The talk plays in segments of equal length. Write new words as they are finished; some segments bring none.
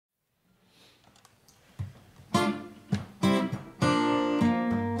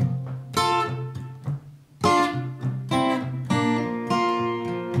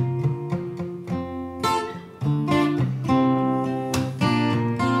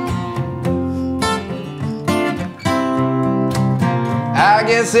I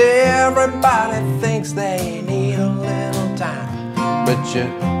guess everybody thinks they need a little time, but you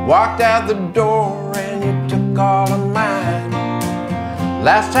walked out the door and you took all of mine.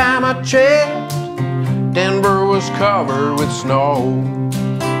 Last time I checked, Denver was covered with snow.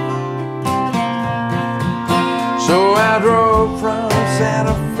 So I drove from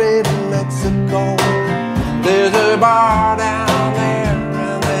Santa Fe to Mexico. There's a bar down there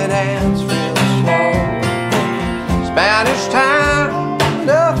and they dance real slow. Spanish time,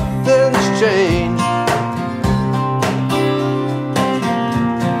 nothing's changed,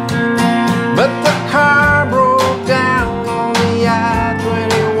 but the car broke down on the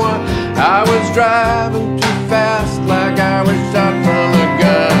I-21. I was driving too fast like I was shot from a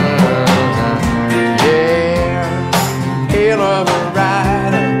gun. Yeah, hell of a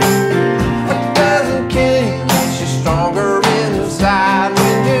rider. What doesn't kill you makes you stronger inside.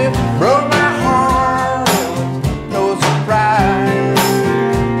 When you broke my heart, it was no surprise.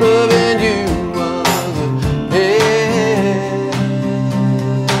 Loving you was a hell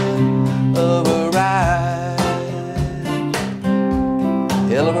of a ride.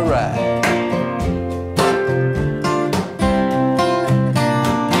 Hell of a ride.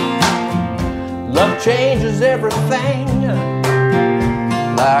 Love changes everything,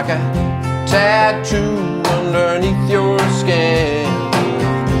 like a tattoo underneath your skin.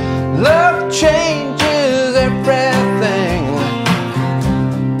 Love changes everything.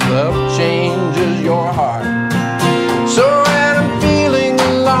 Love changes your heart. So when I'm feeling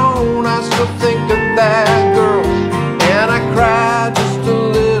alone, I still think of that girl, and I cry just a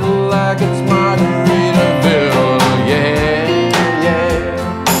little like it's Margaritaville. Yeah, yeah,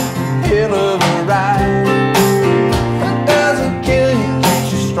 hell of a ride. What doesn't kill you makes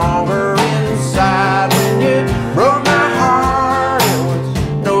you stronger inside. When you broke my heart, it was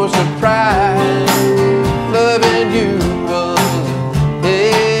no surprise. Loving you was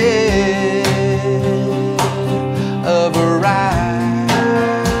hell of a ride.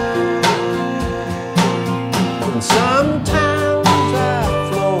 And sometimes I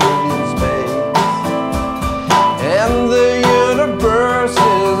float in space, and the universe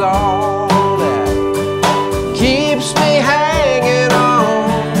is all that keeps me hanging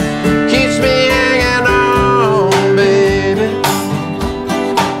on, keeps me hanging on, baby,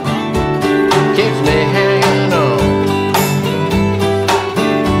 keeps me hanging on.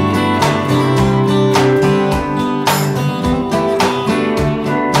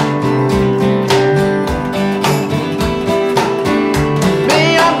 Me,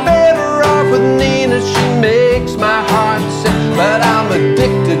 I'm better off with Nina, she makes my heart sick, but I'm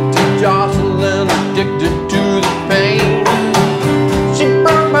addicted to Jocelyn, addicted to the pain. She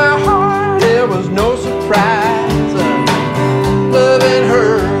broke my heart, it was no surprise. Loving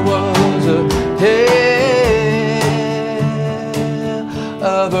her was a hell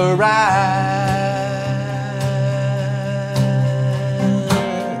of a ride.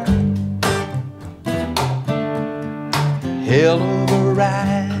 Hell of a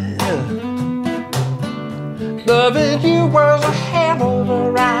ride. Loving you was a hell of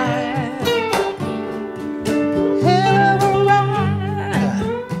a ride. Hell of a ride.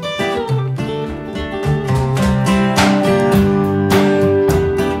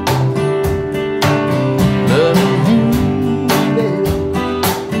 Loving you, baby.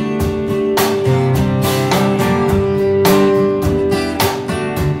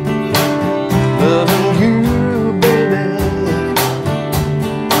 Loving you, baby.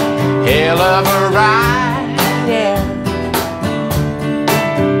 Hell of a ride, yeah.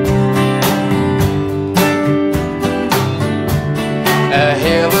 A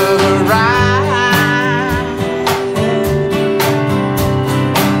hell of a ride.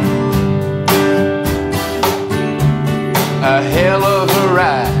 A hell of a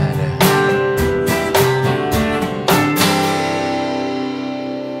ride.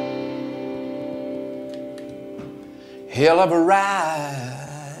 Hell of a ride.